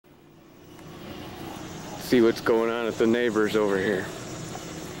see what's going on at the neighbors over here.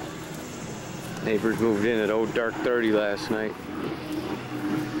 Neighbors moved in at old dark 30 last night.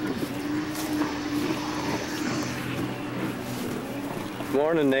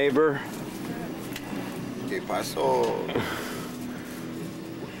 Morning, neighbor. ¿Qué pasó?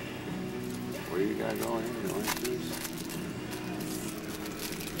 Where you got going here? Orange juice?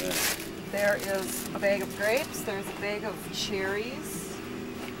 Yeah. There is a bag of grapes. There's a bag of cherries.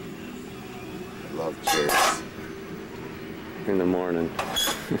 I love cherries. In the morning.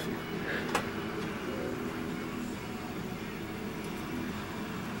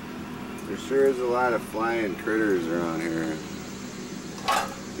 There sure is a lot of flying critters around here.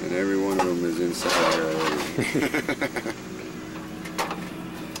 And every one of them is inside already.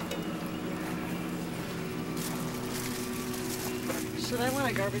 Should I want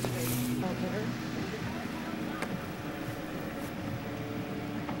a garbage bag? Okay.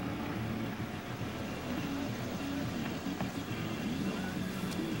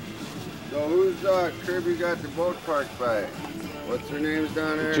 So who's crib you got the boat parked by? What's their names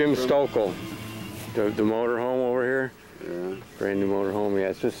down there? Jim Schalck, the motor home over here. Yeah. Brand new motor home. Yeah,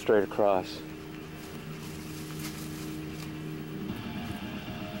 it's just straight across.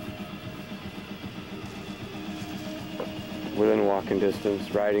 Within walking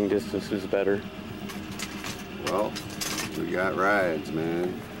distance, riding distance is better. Well, we got rides,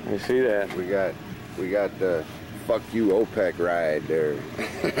 man. I see that. We got the fuck you OPEC ride there.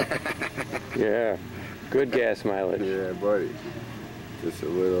 Yeah, good gas mileage. Yeah, buddy. Just a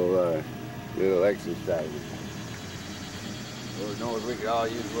little exercise. Lord knows we could all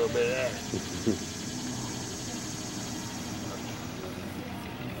use a little bit of that.